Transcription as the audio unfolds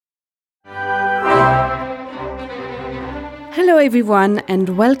Hello everyone and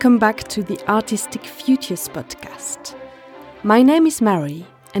welcome back to the Artistic Futures podcast. My name is Mary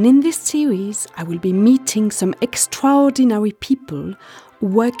and in this series I will be meeting some extraordinary people who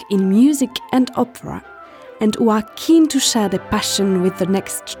work in music and opera and who are keen to share their passion with the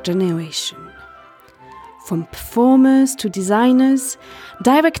next generation. From performers to designers,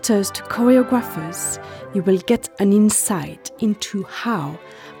 directors to choreographers, you will get an insight into how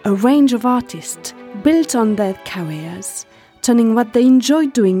a range of artists built on their careers, turning what they enjoy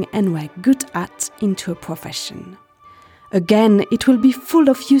doing and were good at into a profession. Again, it will be full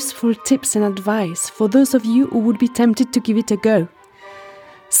of useful tips and advice for those of you who would be tempted to give it a go.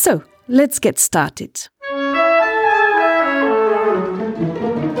 So, let's get started.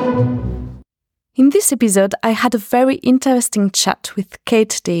 In this episode, I had a very interesting chat with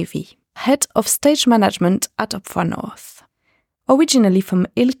Davy, head of stage management at Opera North. Originally from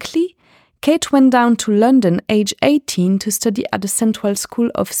Ilkley, Kate went down to London age 18 to study at the Central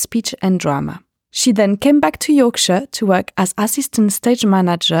School of Speech and Drama. She then came back to Yorkshire to work as assistant stage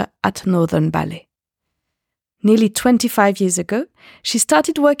manager at Northern Ballet. Nearly 25 years ago, she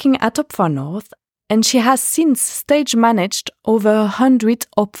started working at Opera North, and she has since stage managed over 100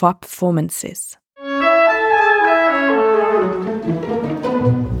 opera performances.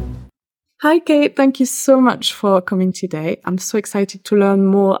 Hi Kate, thank you so much for coming today. I'm so excited to learn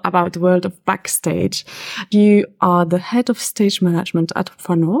more about the world of backstage. You are the head of stage management at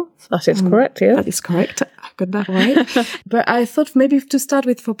Opera North. That is correct, yeah. That is correct. I got that right. But I thought maybe to start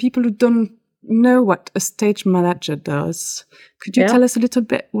with, for people who don't know what a stage manager does, could you tell us a little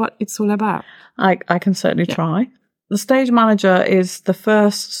bit what it's all about? I can certainly try. The stage manager is the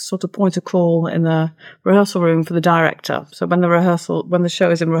first sort of point of call in the rehearsal room for the director. So when the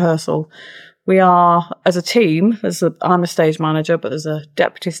show is in rehearsal, we are, as a team, I'm a stage manager, but there's a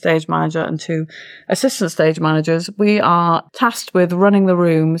deputy stage manager and two assistant stage managers. We are tasked with running the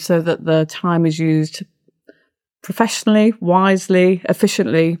room so that the time is used professionally, wisely,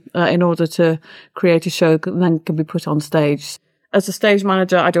 efficiently, in order to create a show that then can be put on stage. As a stage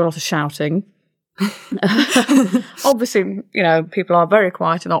manager, I do a lot of shouting. Obviously, people are very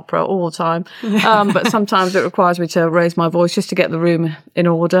quiet in opera all the time, but sometimes it requires me to raise my voice just to get the room in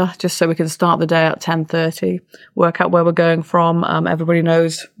order, just so we can start the day at 10:30, work out where we're going from. Everybody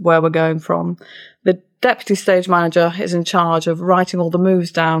knows where we're going from. The deputy stage manager is in charge of writing all the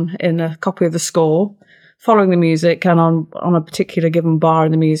moves down in a copy of the score, following the music, and on a particular given bar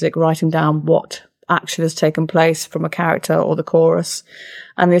in the music, writing down what action has taken place from a character or the chorus.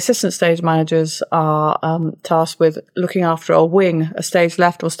 And the assistant stage managers are tasked with looking after a wing, a stage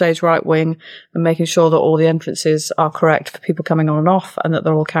left or stage right wing, and making sure that all the entrances are correct for people coming on and off, and that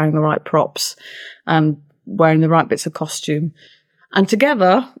they're all carrying the right props and wearing the right bits of costume. And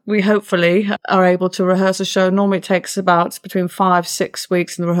together, we hopefully are able to rehearse a show. Normally it takes about between 5-6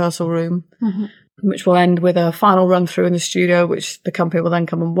 weeks in the rehearsal room, which will end with a final run through in the studio, which the company will then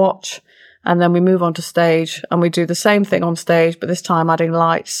come and watch. And then we move on to stage and we do the same thing on stage, but this time adding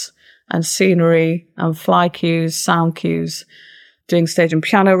lights and scenery and fly cues, sound cues, doing stage and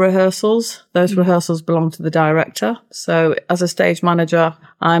piano rehearsals. Those rehearsals belong to the director. So as a stage manager,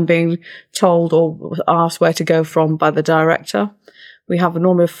 I'm being told or asked where to go from by the director. We have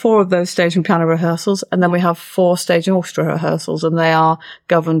normally 4 of those stage and piano rehearsals, and then we have 4 stage and orchestra rehearsals, and they are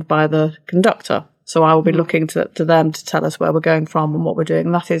governed by the conductor. So I will be looking to them to tell us where we're going from and what we're doing.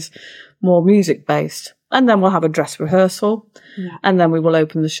 And that is more music-based. And then we'll have a dress rehearsal, and then we will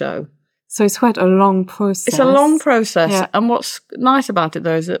open the show. So it's quite a long process. It's a long process. Yeah. And what's nice about it,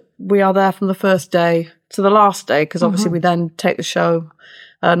 though, is that we are there from the first day to the last day, because obviously we then take the show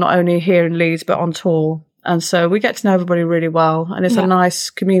not only here in Leeds, but on tour. And so we get to know everybody really well. And it's a nice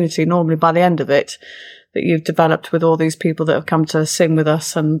community, normally, by the end of it, that you've developed with all these people that have come to sing with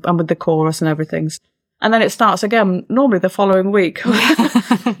us and with the chorus and everything. And then it starts again, normally the following week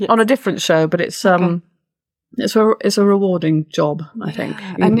on a different show, but it's a rewarding job, I think.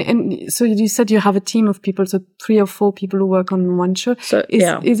 And so you said you have a team of people, so 3 or 4 people who work on one show. So,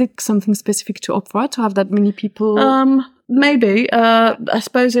 is it something specific to opera to have that many people? Maybe. I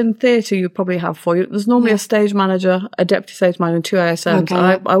suppose in theatre you probably have 4. There's normally a stage manager, a deputy stage manager, and 2 ASMs.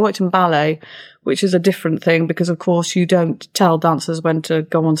 Okay. I worked in ballet, which is a different thing because, of course, you don't tell dancers when to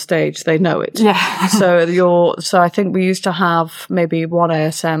go on stage. They know it. Yeah. So I think we used to have maybe 1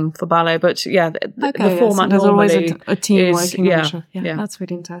 ASM for ballet, but the format there's always a team is, working on the show. Yeah, that's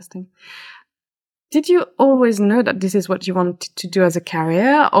really interesting. Did you always know that this is what you wanted to do as a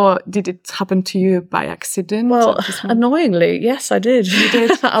career, or did it happen to you by accident? Well, annoyingly, yes, I did. You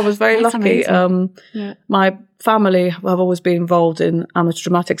did? I was very lucky. My family have always been involved in amateur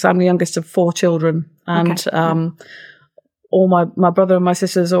dramatics. I'm the youngest of 4 children, and all my brother and my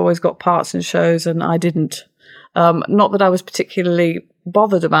sisters always got parts in shows and I didn't. Not that I was particularly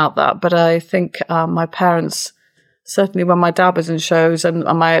bothered about that, but I think my parents, certainly when my dad was in shows and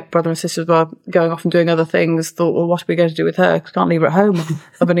my brother and sisters were going off and doing other things, thought, well, what are we going to do with her? 'Cause we can't leave her at home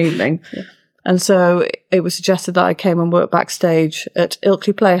of an evening. Yeah. And so it was suggested that I came and worked backstage at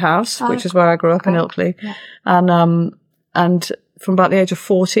Ilkley Playhouse, which is where I grew up in Ilkley. Yeah. And from about the age of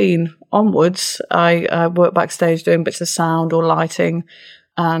 14 onwards, I worked backstage doing bits of sound or lighting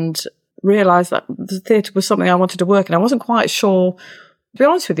and realised that the theatre was something I wanted to work in. I wasn't quite sure. To be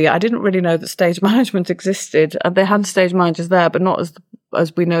honest with you, I didn't really know that stage management existed. And they had stage managers there, but not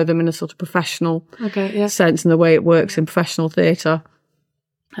as we know them in a sort of professional sense and the way it works in professional theatre.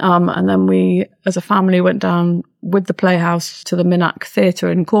 And then we, as a family, went down with the Playhouse to the Minack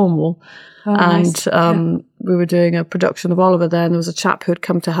Theatre in Cornwall. Oh, and nice. We were doing a production of Oliver there, and there was a chap who had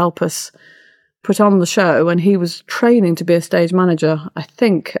come to help us put on the show, and he was training to be a stage manager, I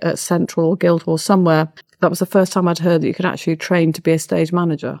think, at Central or Guildhall somewhere. That was the first time I'd heard that you could actually train to be a stage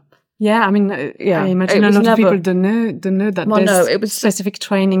manager. Yeah, I mean, I imagine a lot of people don't know that there's it was specific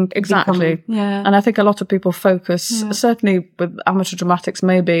training. Exactly. And I think a lot of people focus, certainly with amateur dramatics,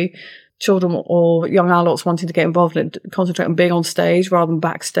 maybe children or young adults wanting to get involved in it, concentrate on being on stage rather than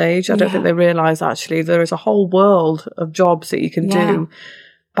backstage. I don't think they realise actually there is a whole world of jobs that you can do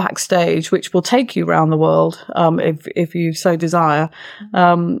backstage, which will take you around the world if you so desire.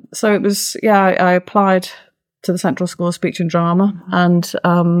 So it was, I applied to the Central School of Speech and Drama and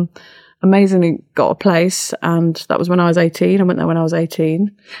amazingly got a place, and that was when I was 18. I went there when I was 18.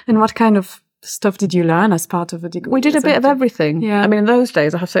 And what kind of stuff did you learn as part of a degree? We did a bit of everything. Yeah. I mean, in those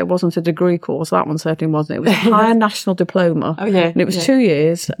days, I have to say it wasn't a degree course. That one certainly wasn't. It was a higher national diploma. Oh, yeah. And it was 2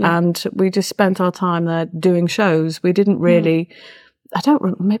 years, and we just spent our time there doing shows. We didn't really...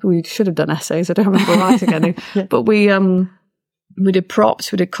 maybe we should have done essays. I don't remember writing any. But we did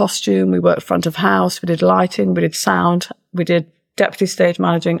props, we did costume, we worked front of house, we did lighting, we did sound, we did deputy stage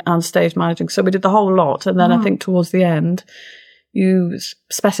managing and stage managing. So we did the whole lot. And then I think towards the end, you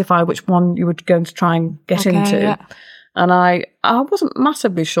specify which one you were going to try and get into. Yeah. And I wasn't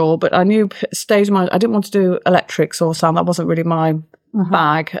massively sure, but I knew stage management. I didn't want to do electrics or sound. That wasn't really my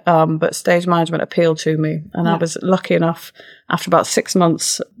bag. But stage management appealed to me. And I was lucky enough, after about 6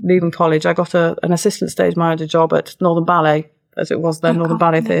 months leaving college, I got an assistant stage manager job at Northern Ballet, as it was then, Northern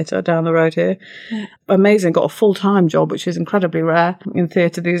Ballet Theatre down the road here. Yeah. Amazing. Got a full-time job, which is incredibly rare in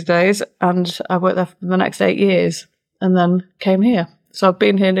theatre these days. And I worked there for the next 8 years and then came here. So I've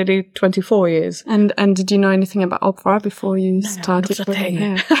been here nearly 24 years. And did you know anything about opera before you started working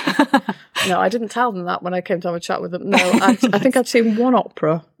here? No, I didn't tell them that when I came to have a chat with them. No, I think I'd seen one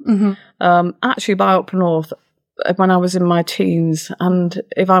opera, actually by Opera North, when I was in my teens. And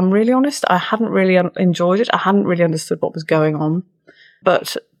if I'm really honest, I hadn't really enjoyed it. I hadn't really understood what was going on.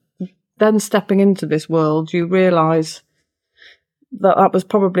 But then stepping into this world, you realise that was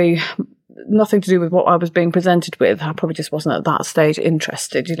probably nothing to do with what I was being presented with. I probably just wasn't at that stage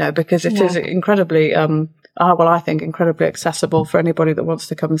interested, because it is incredibly, I think incredibly accessible for anybody that wants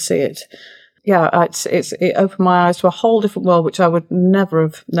to come and see it. Yeah, it opened my eyes to a whole different world, which I would never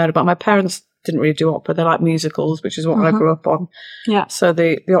have known about. My parents didn't really do opera. They like musicals, which is what I grew up on. Yeah. So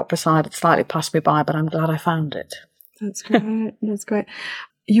the opera side had slightly passed me by, but I'm glad I found it. That's great. That's great.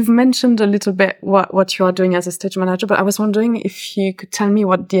 You've mentioned a little bit what you are doing as a stage manager, but I was wondering if you could tell me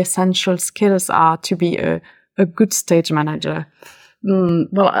what the essential skills are to be a good stage manager.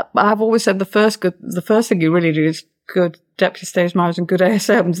 Well, I've always said the first thing you really do is good deputy stage manager and good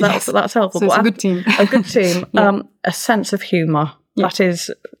ASMs. That's helpful. So it's a good team. A good team. A sense of humour. Yeah. That is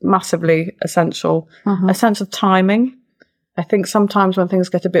massively essential. A sense of timing. I think sometimes when things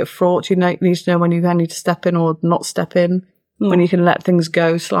get a bit fraught, you need to know when you need to step in or not step in, when you can let things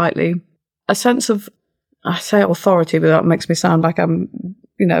go slightly. A sense of, I say authority, but that makes me sound like I'm,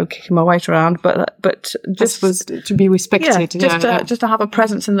 kicking my weight around. But just to be respected. Just to have a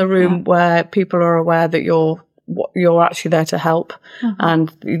presence in the room where people are aware that you're actually there to help,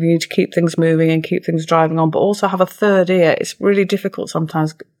 and you need to keep things moving and keep things driving on, but also have a third ear. It's really difficult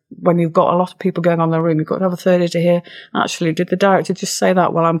sometimes when you've got a lot of people going on in the room. You've got to have a third ear to hear, actually, did the director just say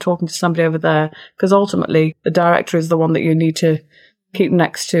that while I'm talking to somebody over there? Because ultimately, the director is the one that you need to keep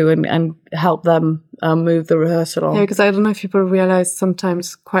next to and help them move the rehearsal on. Yeah, because I don't know if people realize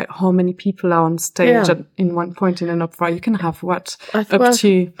sometimes quite how many people are on stage in one point in an opera. You can have I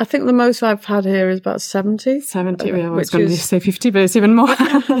think the most I've had here is about 70. 70, yeah, I was going to say 50, but it's even more.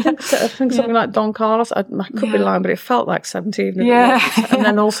 I think something like Don Carlos, I could be lying, but it felt like 70. And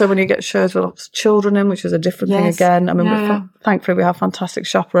then also when you get shows with lots of children in, which is a different thing again. I mean, thankfully we have fantastic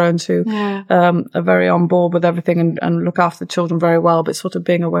chaperones who are very on board with everything and look after the children very well, but sort of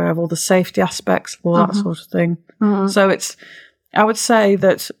being aware of all the safety aspects, all that sort of thing. So I would say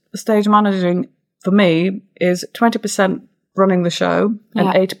that stage managing for me is 20% running the show and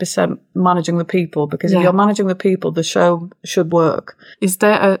 80% managing the people, because if you're managing the people, the show should work. Is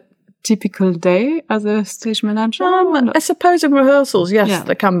there a typical day as a stage manager? I suppose in rehearsals, yes,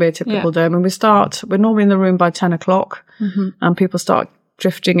 there can be a typical day. I mean, we're normally in the room by 10 o'clock and people start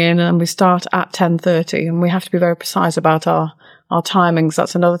drifting in, and we start at 10:30, and we have to be very precise about our timings.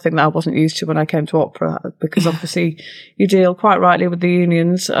 That's another thing that I wasn't used to when I came to opera, because obviously you deal quite rightly with the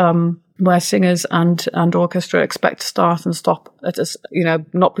unions, where singers and orchestra expect to start and stop at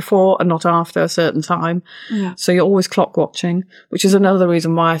not before and not after a certain time. Yeah. So you're always clock watching, which is another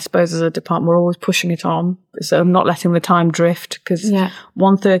reason why I suppose as a department we're always pushing it on. So I'm not letting the time drift, because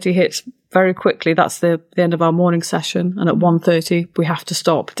 1:30 hits very quickly. That's the end of our morning session. And at 1:30 we have to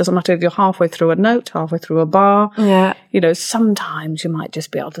stop. It doesn't matter if you're halfway through a note, halfway through a bar. Yeah. Sometimes you might just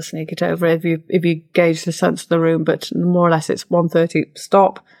be able to sneak it over if you gauge the sense of the room, but more or less it's 1:30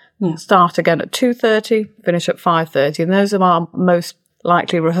 stop. Yeah. Start again at 2:30, finish at 5:30. And those are our most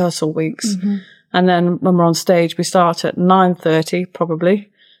likely rehearsal weeks. And then when we're on stage, we start at 9:30,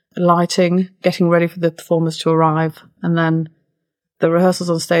 probably, lighting, getting ready for the performers to arrive. And then the rehearsals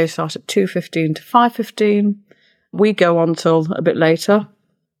on stage start at 2:15 to 5:15. We go on till a bit later,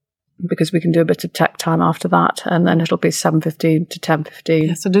 because we can do a bit of tech time after that, and then it'll be 7:15 to 10:15.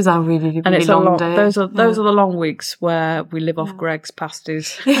 Yeah, so these are really, and it's long days. Those are the long weeks where we live off Greg's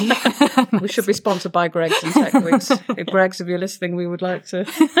pasties. We should be sponsored by Greg's in Tech Weeks. Greg's, if you're listening, we would like to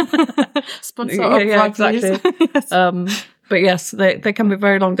sponsor. Yeah, exactly. Yes. But yes, they can be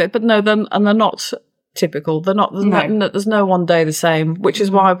very long days. But no, they're not typical. They're not. There's no one day the same, which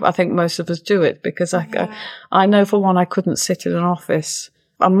is why I think most of us do it. Because I know for one, I couldn't sit in an office.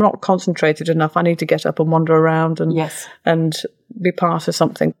 I'm not concentrated enough. I need to get up and wander around and be part of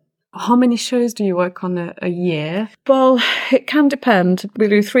something. How many shows do you work on a year? Well, it can depend. We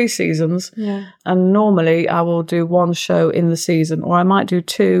do 3 seasons. Yeah. And normally I will do 1 show in the season, or I might do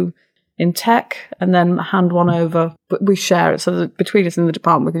 2 in tech and then hand 1 over. But we share it, so that between us in the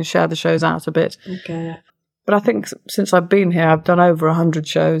department we can share the shows out a bit. Okay. But I think since I've been here, I've done over 100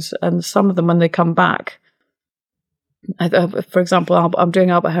 shows, and some of them, when they come back, for example, I'm doing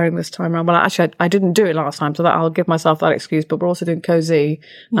Albert Herring this time around. Well, actually, I didn't do it last time, so that I'll give myself that excuse. But we're also doing Così.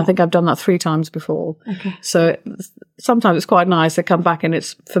 I think I've done that 3 times before. Okay. So sometimes it's quite nice to come back and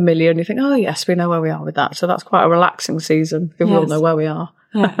it's familiar, and you think, oh yes, we know where we are with that. So that's quite a relaxing season. We all know where we are.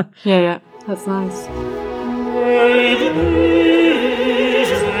 Yeah, yeah, that's nice.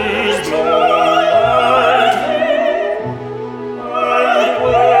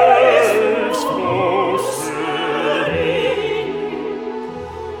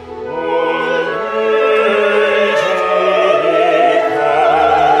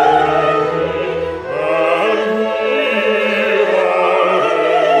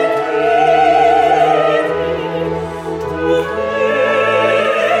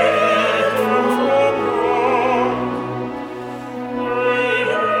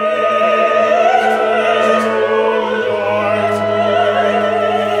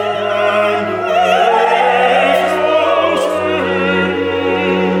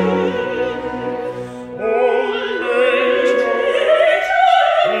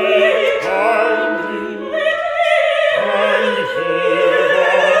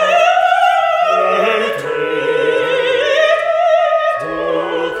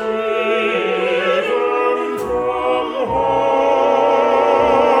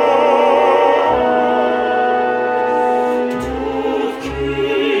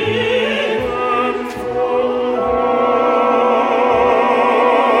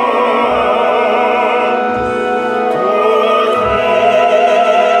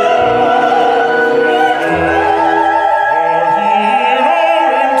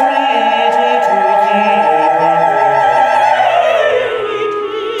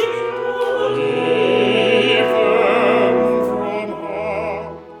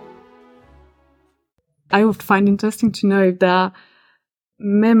 I would find interesting to know if there are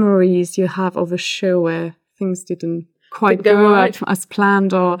memories you have of a show where things didn't quite go right as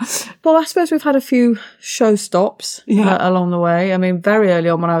planned, or... Well, I suppose we've had a few show stops along the way. I mean, very early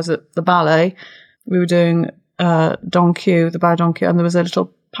on when I was at the ballet, we were doing Don Q, the Bow Don Q, and there was a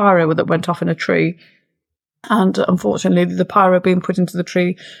little pyro that went off in a tree. And unfortunately, the pyro being put into the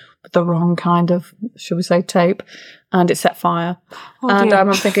tree with the wrong kind of, should we say, tape, and it set fire. And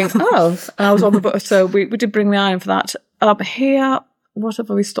I'm thinking, and I was on the book, so we did bring the iron for that. Here, what have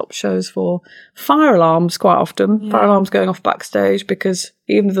we stopped shows for? Fire alarms quite often. Yeah. Fire alarms going off backstage, because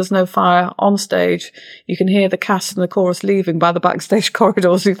even if there's no fire on stage, you can hear the cast and the chorus leaving by the backstage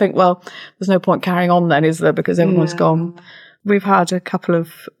corridors. You think, well, there's no point carrying on then, is there? Because everyone's gone. We've had a couple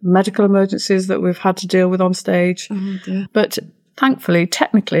of medical emergencies that we've had to deal with on stage. But thankfully,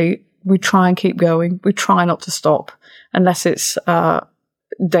 technically, we try and keep going. We try not to stop unless it's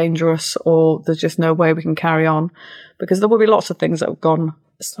dangerous or there's just no way we can carry on. Because there will be lots of things that have gone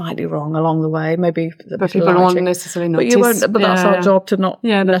slightly wrong along the way. Maybe but people won't necessarily notice. But you won't. But that's our job to not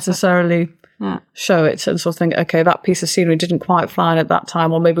necessarily show it and sort of think, okay, that piece of scenery didn't quite fly in at that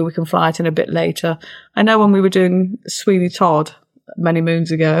time, or maybe we can fly it in a bit later. I know when we were doing Sweeney Todd many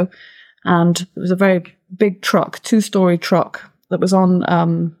moons ago, and it was a very big truck, 2-story truck that was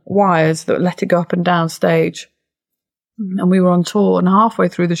on wires that let it go up and down stage. And we were on tour, and halfway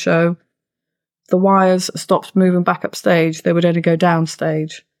through the show, the wires stopped moving back up stage. They would only go down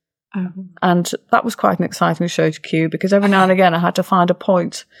stage. And that was quite an exciting show to cue, because every now and again I had to find a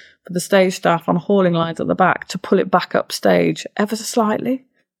point for the stage staff on hauling lines at the back to pull it back up stage ever so slightly,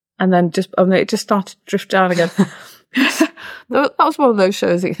 and then it just started to drift down again. That was one of those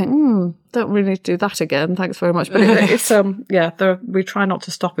shows that you think, don't really need to do that again, thanks very much. But we try not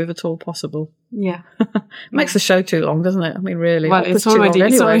to stop if at all possible. Yeah. It makes the show too long, doesn't it? I mean, really. Well, it's already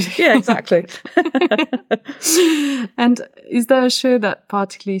anyway. Yeah, exactly. And is there a show that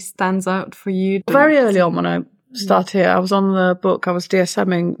particularly stands out for you? Very early on when I started here, I was on the book, I was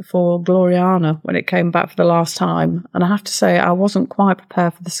DSMing for Gloriana when it came back for the last time. And I have to say, I wasn't quite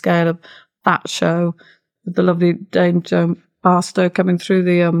prepared for the scale of that show, with the lovely Dame Joan Barstow coming through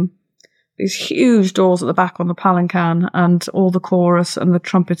these huge doors at the back on the palanquin, and all the chorus and the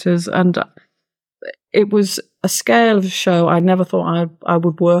trumpeters, and it was a scale of a show I never thought I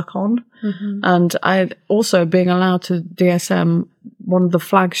would work on. And I also being allowed to DSM one of the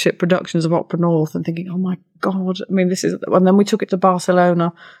flagship productions of Opera North, and thinking, oh my God, I mean, this is, and then we took it to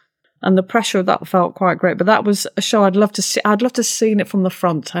Barcelona. And the pressure of that felt quite great. But that was a show I'd love to see. I'd love to have seen it from the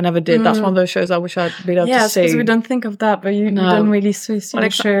front. I never did. That's one of those shows I wish I'd been able to see. Yeah, because we don't think of that, but you don't really see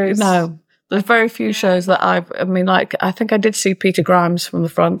shows. No. There's very few shows that I think I did see Peter Grimes from the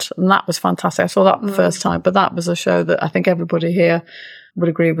front, and that was fantastic. I saw that the first time, but that was a show that I think everybody here would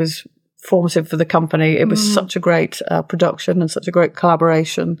agree was formative for the company. It was such a great production and such a great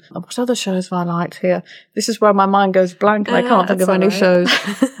collaboration. What other shows have I liked here? This is where my mind goes blank and I can't think of any shows.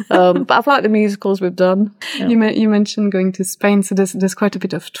 But I've liked the musicals we've done. Yeah. You mentioned going to Spain, so there's quite a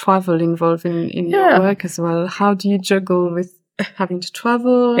bit of travel involved in your work as well. How do you juggle with having to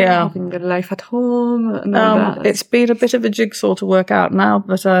travel, having a life at home, and all that? It's been a bit of a jigsaw to work out now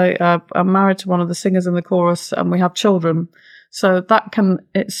that I'm married to one of the singers in the chorus and we have children. So that can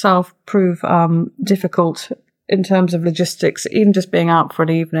itself prove difficult in terms of logistics, even just being out for an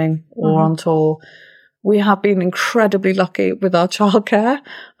evening or on tour. We have been incredibly lucky with our childcare.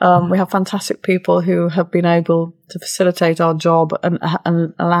 We have fantastic people who have been able to facilitate our job and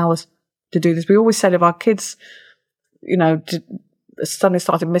allow us to do this. We always said if our kids, suddenly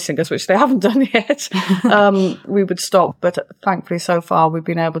started missing us, which they haven't done yet, we would stop. But thankfully, so far, we've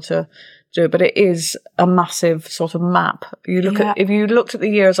been able to do it. But it is a massive sort of map. If you looked at the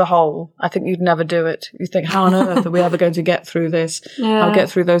year as a whole, I think you'd never do it. You think, how on earth are we ever going to get through this? I'll get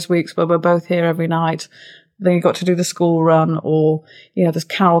through those weeks where we're both here every night. Then you've got to do the school run, or, there's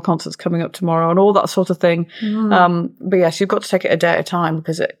carol concerts coming up tomorrow and all that sort of thing. But yes, you've got to take it a day at a time,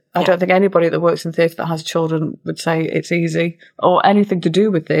 because I don't think anybody that works in theatre that has children would say it's easy, or anything to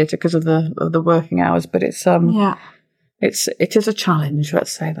do with theatre because of the working hours. But it is a challenge,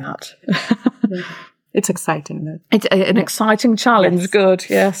 let's say that. It's exciting, though. It's an exciting challenge. Yes. Good,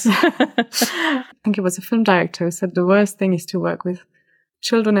 yes. I think it was a film director who said the worst thing is to work with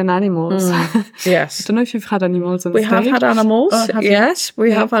children and animals. Yes. I don't know if you've had animals on stage. We have had animals. Yes,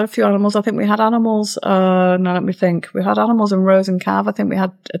 we have had a few animals. I think we had animals, let me think. We had animals in Rose and Cav. I think we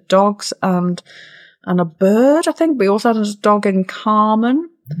had dogs and a bird, I think. We also had a dog in Carmen.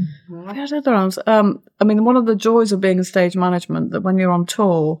 We had other animals. One of the joys of being in stage management, that when you're on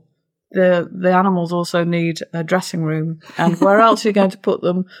tour, the animals also need a dressing room, and where else are you going to put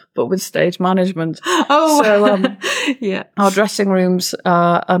them but with stage management? Our dressing rooms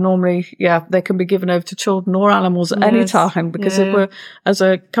are normally, they can be given over to children or animals at any time, because if we're, as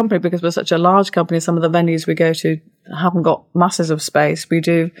a company, because we're such a large company, some of the venues we go to haven't got masses of space. We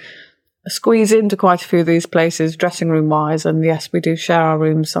do squeeze into quite a few of these places, dressing room wise. And yes, we do share our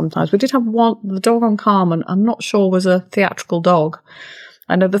rooms sometimes. We did have one, the dog on Carmen, I'm not sure was a theatrical dog.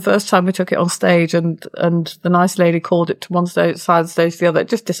 I know the first time we took it on stage and the nice lady called it to one side of the stage to the other, it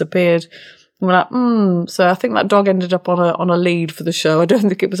just disappeared. And we're like, So I think that dog ended up on a lead for the show. I don't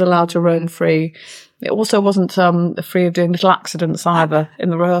think it was allowed to roam free. It also wasn't free of doing little accidents either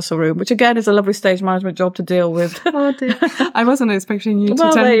in the rehearsal room, which again is a lovely stage management job to deal with. Oh dear. I wasn't expecting you to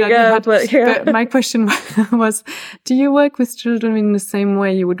well, tell there me you that go, you had, but my question was, do you work with children in the same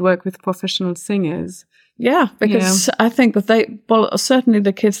way you would work with professional singers? Yeah, because I think that certainly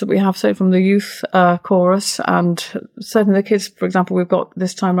the kids that we have, say from the youth chorus, and certainly the kids, for example, we've got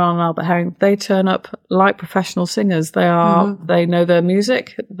this time around in Albert Herring, they turn up like professional singers. They are, they know their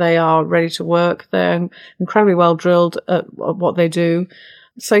music, they are ready to work, they're incredibly well drilled at what they do.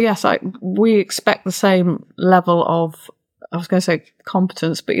 So yes, we expect the same level of, I was going to say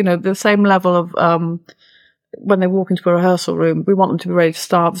competence, but the same level of, when they walk into a rehearsal room, we want them to be ready to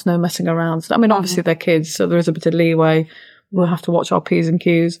start. There's no messing around. I mean, obviously they're kids, so there is a bit of leeway. We'll have to watch our P's and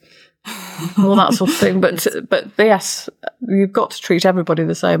Q's, all that sort of thing. But yes, you've got to treat everybody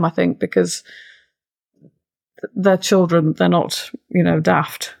the same, I think, because they're children. They're not,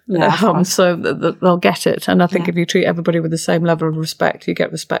 daft. Yeah, so they'll get it. And I think if you treat everybody with the same level of respect, you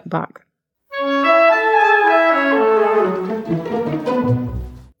get respect back.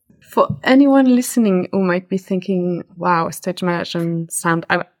 For anyone listening who might be thinking, wow, stage management sounds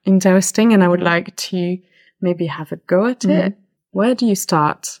interesting and I would like to maybe have a go at it, where do you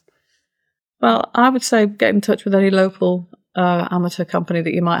start? Well, I would say get in touch with any local amateur company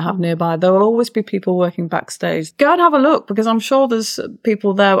that you might have nearby. There will always be people working backstage. Go and have a look, because I'm sure there's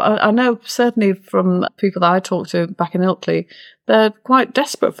people there. I know certainly from people that I talked to back in Ilkley, they're quite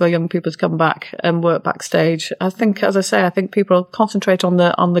desperate for young people to come back and work backstage. I think, as I say, people concentrate on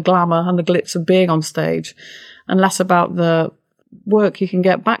the glamour and the glitz of being on stage and less about the work you can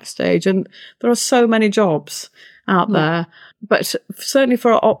get backstage. And there are so many jobs out there. But certainly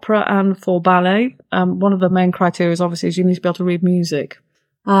for opera and for ballet, one of the main criteria obviously is you need to be able to read music.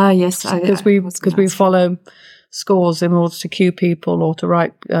 Yes. Because we follow scores in order to cue people or to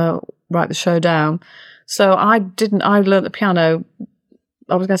write the show down. So I learned the piano.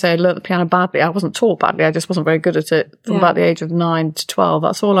 I was going to say I learned the piano badly. I wasn't taught badly. I just wasn't very good at it from about the age of 9 to 12.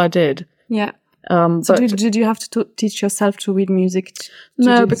 That's all I did. Yeah. So did you have to teach yourself to read music?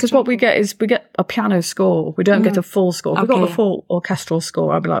 No, because what we get is a piano score. We don't get a full score. If we got the full orchestral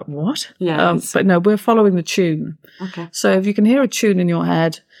score, I'd be like, what? Yeah. But no, we're following the tune. Okay. So if you can hear a tune in your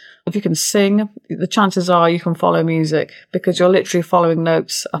head, if you can sing, the chances are you can follow music because you're literally following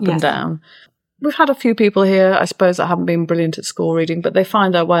notes up and down. We've had a few people here, I suppose, that haven't been brilliant at score reading, but they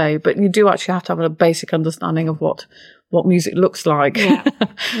find their way. But you do actually have to have a basic understanding of what music looks like.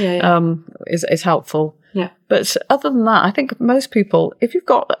 Is helpful. Yeah. But other than that, I think most people, if you've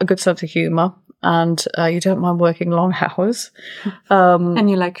got a good sense of humour and you don't mind working long hours, and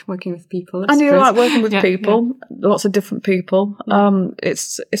you like working with people, you like working with people, lots of different people,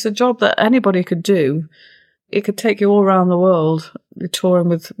 it's a job that anybody could do. It could take you all around the world, touring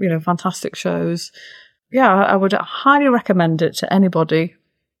with, fantastic shows. Yeah, I would highly recommend it to anybody.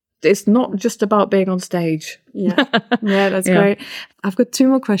 It's not just about being on stage. Yeah, that's great. I've got 2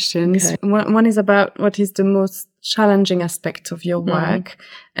 more questions. Okay. One is about what is the most challenging aspect of your work,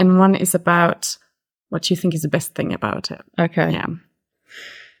 and one is about what you think is the best thing about it. Okay. Yeah.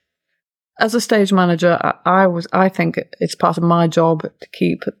 As a stage manager, I think it's part of my job to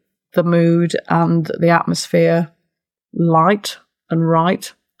keep the mood and the atmosphere light and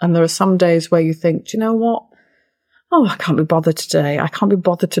right. And there are some days where you think, do you know what? Oh, I can't be bothered today. I can't be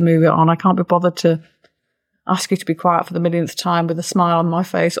bothered to move it on. I can't be bothered to ask you to be quiet for the millionth time with a smile on my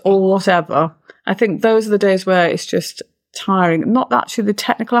face or whatever. I think those are the days where it's just tiring. Not actually the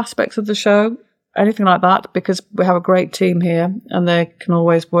technical aspects of the show, anything like that, because we have a great team here and they can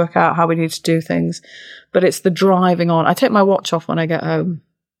always work out how we need to do things. But it's the driving on. I take my watch off when I get home.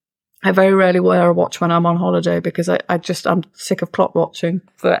 I very rarely wear a watch when I'm on holiday because I'm sick of clock watching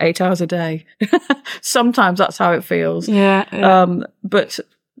for 8 hours a day. Sometimes that's how it feels. Yeah. But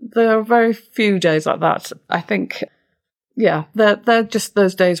there are very few days like that. I think, they're just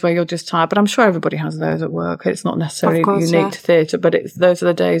those days where you're just tired. But I'm sure everybody has those at work. It's not necessarily unique to theatre, but those are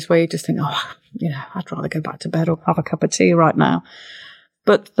the days where you just think, I'd rather go back to bed or have a cup of tea right now.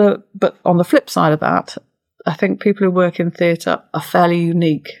 But on the flip side of that, I think people who work in theatre are fairly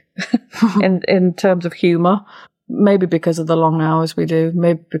unique in terms of humour. Maybe because of the long hours we do,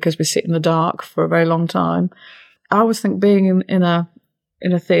 maybe because we sit in the dark for a very long time. I always think being in a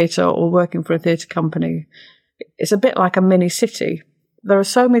theatre or working for a theatre company, it's a bit like a mini city. there are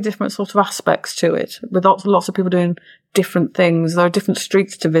so many different sort of aspects to it, with lots of people doing different things. There are different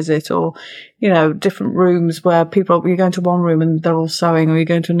streets to visit, or, different rooms where you go into one room and they're all sewing, or you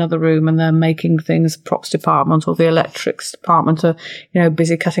go into another room and they're making things, props department or the electrics department are,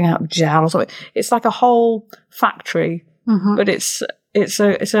 busy cutting out gel or something. It's like a whole factory, but it's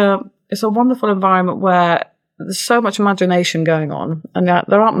a wonderful environment where there's so much imagination going on, and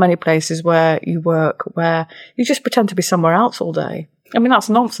there aren't many places where you work where you just pretend to be somewhere else all day. I mean, that's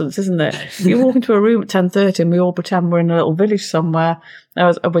nonsense, isn't it? You walk into a room at 10:30 and we all pretend we're in a little village somewhere,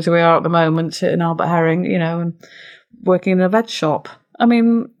 which we are at the moment in Albert Herring, and working in a veg shop. I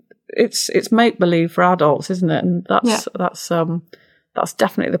mean, it's make-believe for adults, isn't it? And that's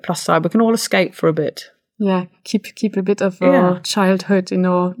definitely the plus side. We can all escape for a bit. Yeah, keep a bit of our childhood in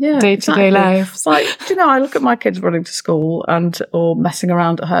our day-to-day lives. Like, I look at my kids running to school or messing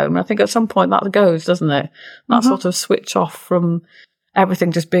around at home, and I think at some point that goes, doesn't it? That sort of switch off from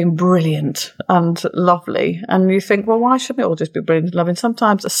everything just being brilliant and lovely. And you think, well, why shouldn't it all just be brilliant and lovely? And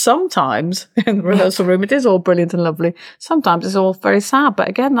sometimes in the rehearsal room, it is all brilliant and lovely. Sometimes it's all very sad. But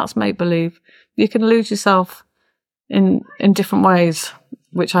again, that's make-believe. You can lose yourself in different ways,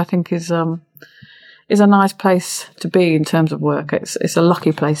 which I think is a nice place to be in terms of work. It's a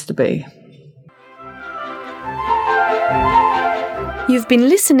lucky place to be. You've been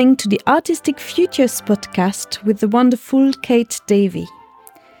listening to the Artistic Futures podcast with the wonderful Kate Davy.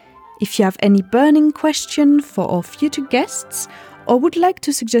 If you have any burning question for our future guests or would like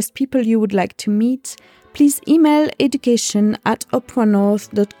to suggest people you would like to meet, please email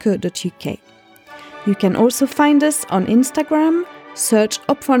education@operanorth.co.uk. You can also find us on Instagram, search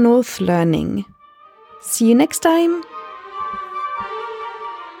Opera North Learning. See you next time!